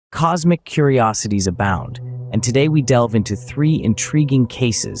Cosmic curiosities abound, and today we delve into three intriguing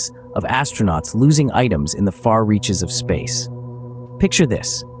cases of astronauts losing items in the far reaches of space. Picture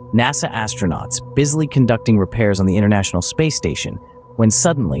this: NASA astronauts busily conducting repairs on the International Space Station when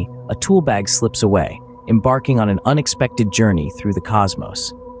suddenly a tool bag slips away, embarking on an unexpected journey through the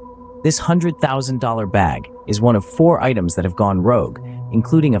cosmos. This $100,000 bag is one of 4 items that have gone rogue,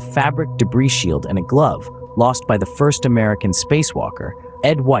 including a fabric debris shield and a glove lost by the first American spacewalker,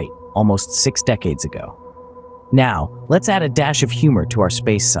 Ed White, almost 6 decades ago. Now, let's add a dash of humor to our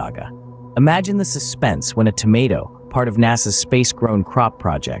space saga. Imagine the suspense when a tomato, part of NASA's space-grown crop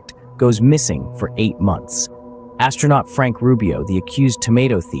project, goes missing for 8 months. Astronaut Frank Rubio, the accused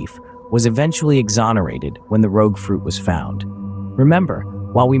tomato thief, was eventually exonerated when the rogue fruit was found. Remember,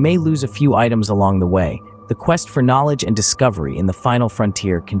 while we may lose a few items along the way, the quest for knowledge and discovery in the final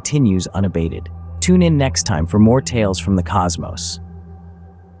frontier continues unabated. Tune in next time for more tales from the cosmos.